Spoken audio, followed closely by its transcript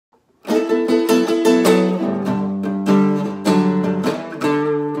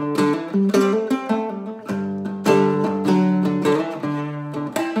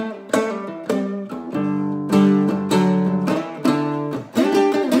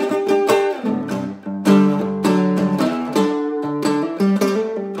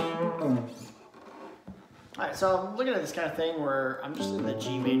so I'm looking at this kind of thing where I'm just in the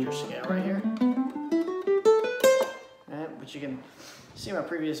G major scale right here. Right, but you can see my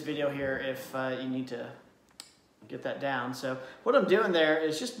previous video here if you need to get that down. So what I'm doing there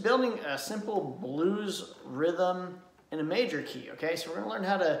is just building a simple blues rhythm in a major key, okay? So we're gonna learn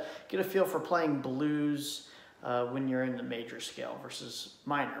how to get a feel for playing blues when you're in the major scale versus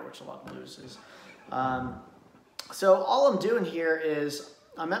minor, which a lot of blues is. So all I'm doing here is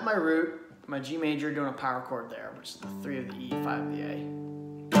I'm at my root, my G major, doing a power chord there, which is the 3 of the E, 5 of the A.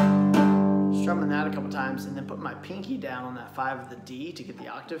 Strumming that a couple times, and then putting my pinky down on that 5 of the D to get the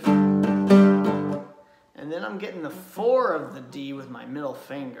octave. And then I'm getting the 4 of the D with my middle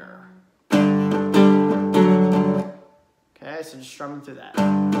finger. Okay, so just strumming through that.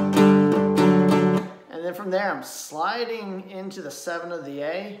 And then from there, I'm sliding into the 7 of the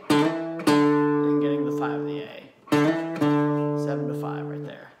A and getting the 5 of the A. 7 to 5 right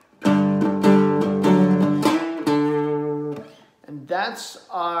there. And that's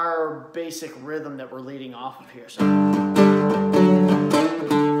our basic rhythm that we're leading off of here. So,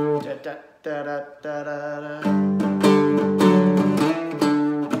 da, da, da, da, da, da.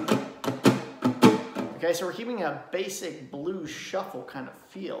 Okay, so we're keeping a basic blues shuffle kind of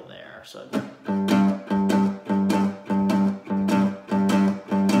feel there. So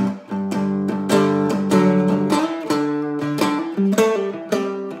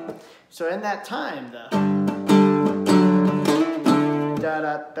in that time, the da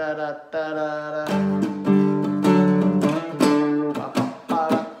da da da da da da,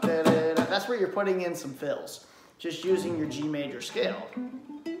 that's where you're putting in some fills, just using your G major scale.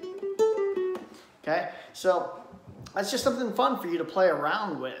 Okay, so that's just something fun for you to play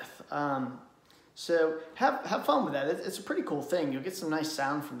around with. So have fun with that. It's a pretty cool thing. You'll get some nice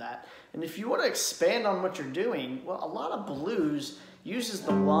sound from that. And if you want to expand on what you're doing, well, a lot of blues uses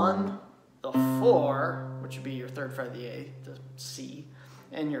the 1, the 4, which would be your 3rd fret of the A, the C,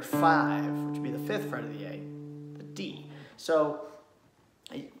 and your 5, which would be the 5th fret of the A, the D. So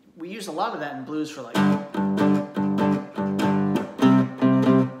we use a lot of that in blues for like...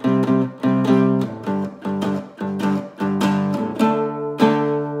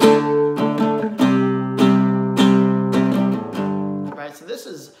 So this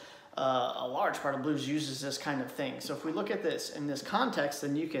is a large part of blues uses this kind of thing. So if we look at this in this context,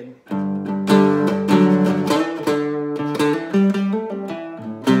 then you can...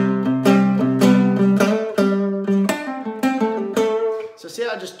 So see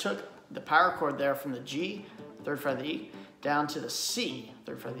how I just took the power chord there from the G, 3rd fret of the E, down to the C,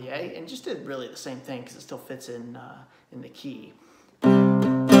 3rd fret of the A, and just did really the same thing because it still fits in the key. Right,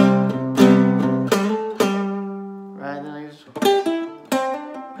 and then I just...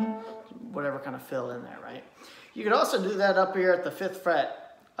 whatever kind of fill in there, right? You could also do that up here at the 5th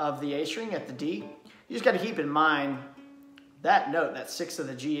fret of the A string at the D. You just got to keep in mind that note, that 6 of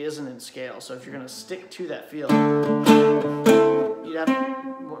the G, isn't in scale. So if you're going to stick to that feel, you'd have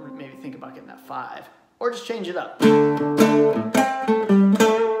to maybe think about getting that 5, or just change it up. You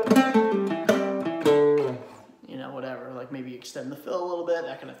know, whatever, like maybe extend the fill a little bit,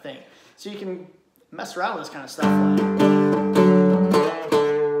 that kind of thing. So you can mess around with this kind of stuff like...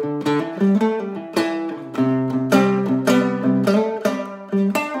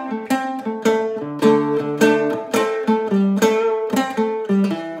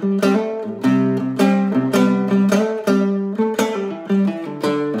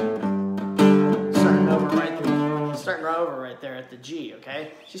 the G,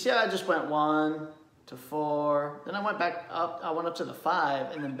 okay? So you see how I just went 1 to 4, then I went back up, I went up to the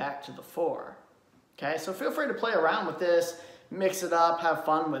 5, and then back to the 4. Okay, so feel free to play around with this, mix it up, have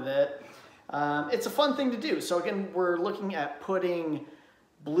fun with it. It's a fun thing to do. So again, we're looking at putting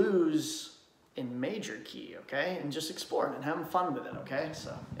blues in major key, okay? And just exploring and having fun with it, okay?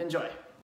 So enjoy.